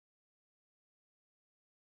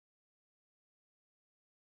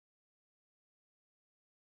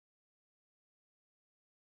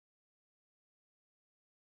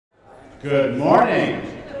Good morning.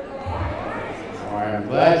 All right, I'm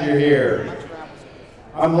glad you're here.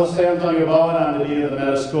 I'm José Bowen. I'm the Dean of the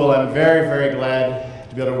Meadows School. I'm very, very glad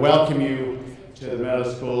to be able to welcome you to the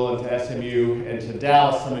Meadows School and to SMU and to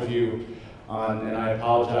Dallas, some of you. And I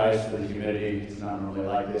apologize for the humidity. It's not normally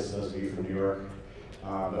like this, those of you from New York.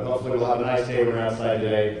 But hopefully we'll have a nice day when we're outside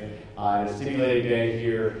today and a stimulating day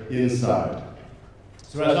here inside.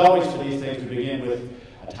 So as always for these things, we begin with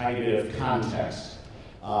a tiny bit of context.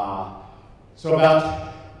 So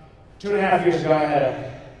about 2.5 years ago, I had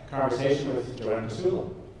a conversation with Joanne.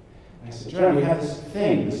 And I said, Joanne, we have this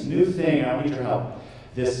thing, this new thing, I need your help.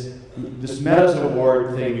 This Meadows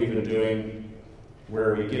Award thing we've been doing,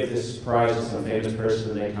 where we give this prize to some famous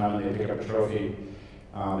person, and they come and they pick up a trophy.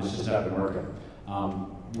 It's just not been working.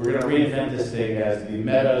 We're going to reinvent this thing as the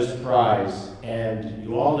Meadows Prize, and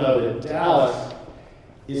you all know that Dallas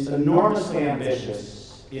is enormously ambitious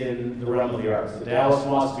in the realm of the arts. The Dallas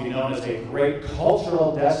wants to be known as a great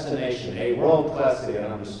cultural destination, a world-class city. I'm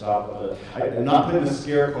going to stop. I'm not putting the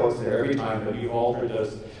scare quotes there every time, but you've altered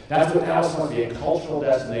those. That's what Dallas wants to be, a cultural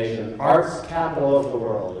destination, arts capital of the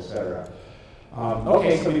world, etc.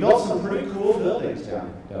 Okay, so we built some pretty cool buildings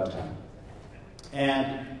downtown.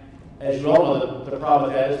 And as you all know, the problem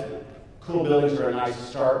with that is that cool buildings are a nice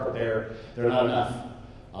start, but they're not enough.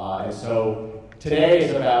 And so today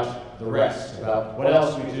is about the rest, about what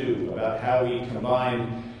else we do, about how we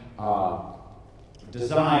combine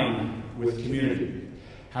design with community,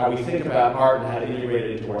 how we think about art and how to integrate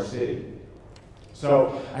it into our city.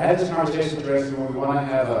 So I had this conversation with Residency when we want to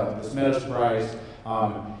have this Meadows Prize.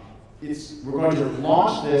 We're going to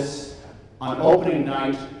launch this on opening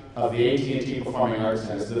night of the AT&T Performing Arts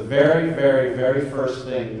Center. It's the very, very, very first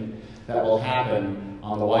thing that will happen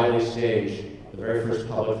on the Wiley stage, the very first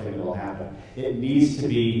public thing that will happen. It needs to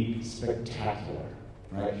be spectacular,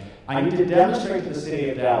 right? I need to demonstrate to the city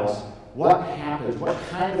of Dallas what happens, what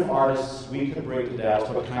kind of artists we could bring to Dallas,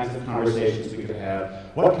 what kinds of conversations we could have,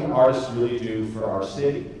 what can artists really do for our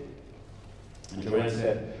city? And Joanne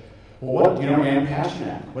said, well, what, you know Ann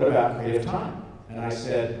Pashnak, what about Creative Time? And I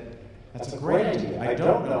said, that's a great idea. I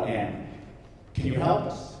don't know Ann. Can you help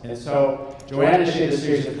us? And so Joanne initiated a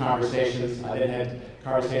series of conversations. I then had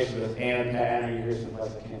conversations with Ann. Ann, are you here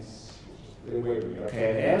someplace? I can't wait. Okay,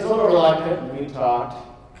 and Ann's a little reluctant, and we talked.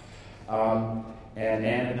 And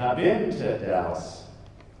Ann had not been to Dallas.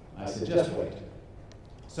 I said, just wait.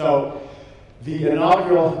 So the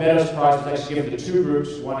inaugural Meadows Prize was actually given to two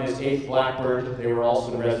groups. One is 8th Blackbird. They were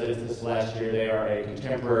also in residence this last year. They are a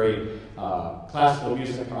contemporary classical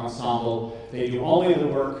music ensemble. They do only the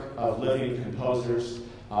work of living composers,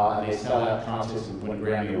 and they sell out concerts and win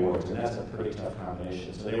Grammy Awards, and that's a pretty tough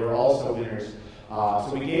combination. So they were also winners. So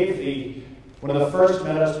we gave one of the first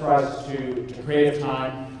Meadows Prizes to Creative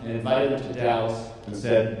Time and invited them to Dallas and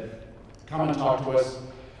said, come and talk to us.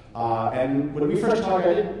 And when we first talked,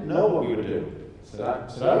 I didn't know what we would do. So I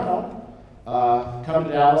don't know. Come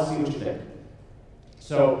to Dallas, see what you think.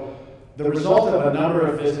 So the result of a number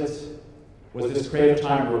of visits was this Creative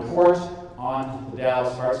Time report on the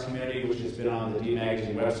Dallas arts community, which has been on the D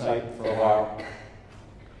Magazine website for a while.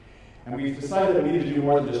 And we've decided that we need to do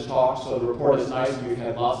more than just talk, so the report is nice, and we've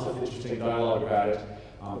had lots of interesting dialogue about it.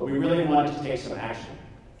 But we really wanted to take some action.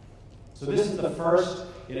 So this is the first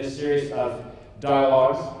in a series of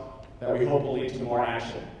dialogues that we hope will lead to more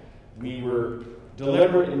action. We were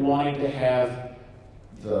deliberate in wanting to have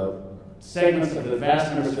the segments of the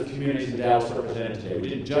vast numbers of communities in Dallas represented today. We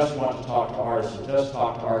didn't just want to talk to artists, or just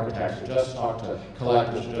talk to architects, or just talk to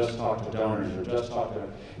collectors, or just talk to donors, or just talk to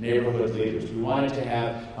neighborhood leaders. We wanted to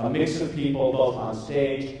have a mix of people both on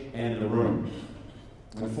stage and in the room.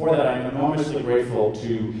 And for that, I'm enormously grateful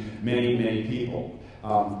to many, many people.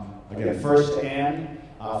 Again, first to Ann,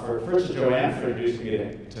 first to Joanne for introducing me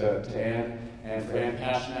to Ann, and for Ann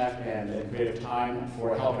Pashnak and Creative Time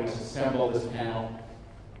for helping us assemble this panel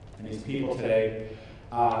and these people today.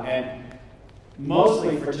 And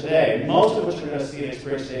mostly for today, most of what you're going to see and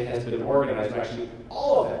experience today has been organized, actually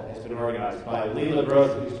all of it has been organized by Leela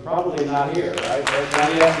Groth, who's probably not here, right?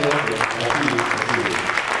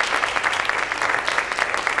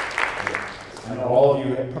 I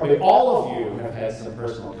know probably all of you have had some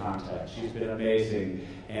personal contact. She's been amazing,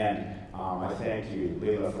 and I thank you,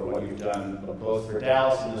 Leela, for what you've done, both for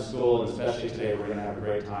Dallas and the school, and especially today. We're going to have a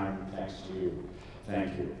great time thanks to you.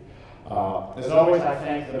 Thank you. As always, I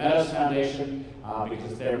thank the Meadows Foundation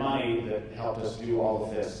because it's their money that helped us do all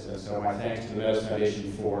of this, and so my thanks to the Meadows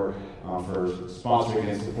Foundation for sponsoring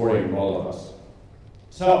and supporting all of us.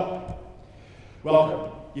 So,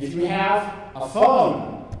 welcome. If you have a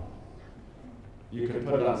phone, you could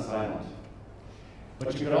put it on silent.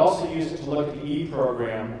 But you could also use it to look at the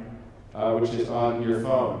e-program which is on your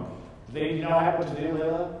phone. Do they know what to do,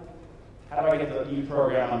 Layla? How do I get the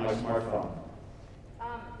e-program on my smartphone?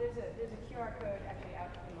 There's a QR code actually out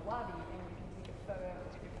in the lobby, and you can take a photo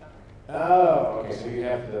with your phone. Oh, okay, so you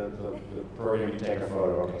have the program, you take a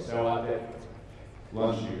photo. Okay, so at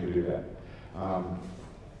lunch you can do that.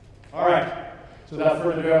 All right, so without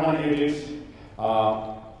further ado, I want to introduce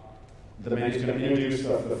the man who's going to introduce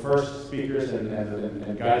the first speakers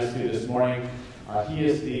and guide us through this morning. He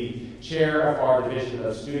is the chair of our division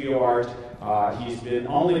of studio art. He's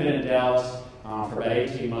only been in Dallas for about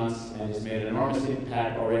 18 months and has made an enormous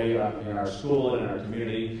impact already in our school and in our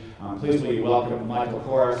community. Please will you welcome Michael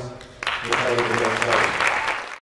Kouros.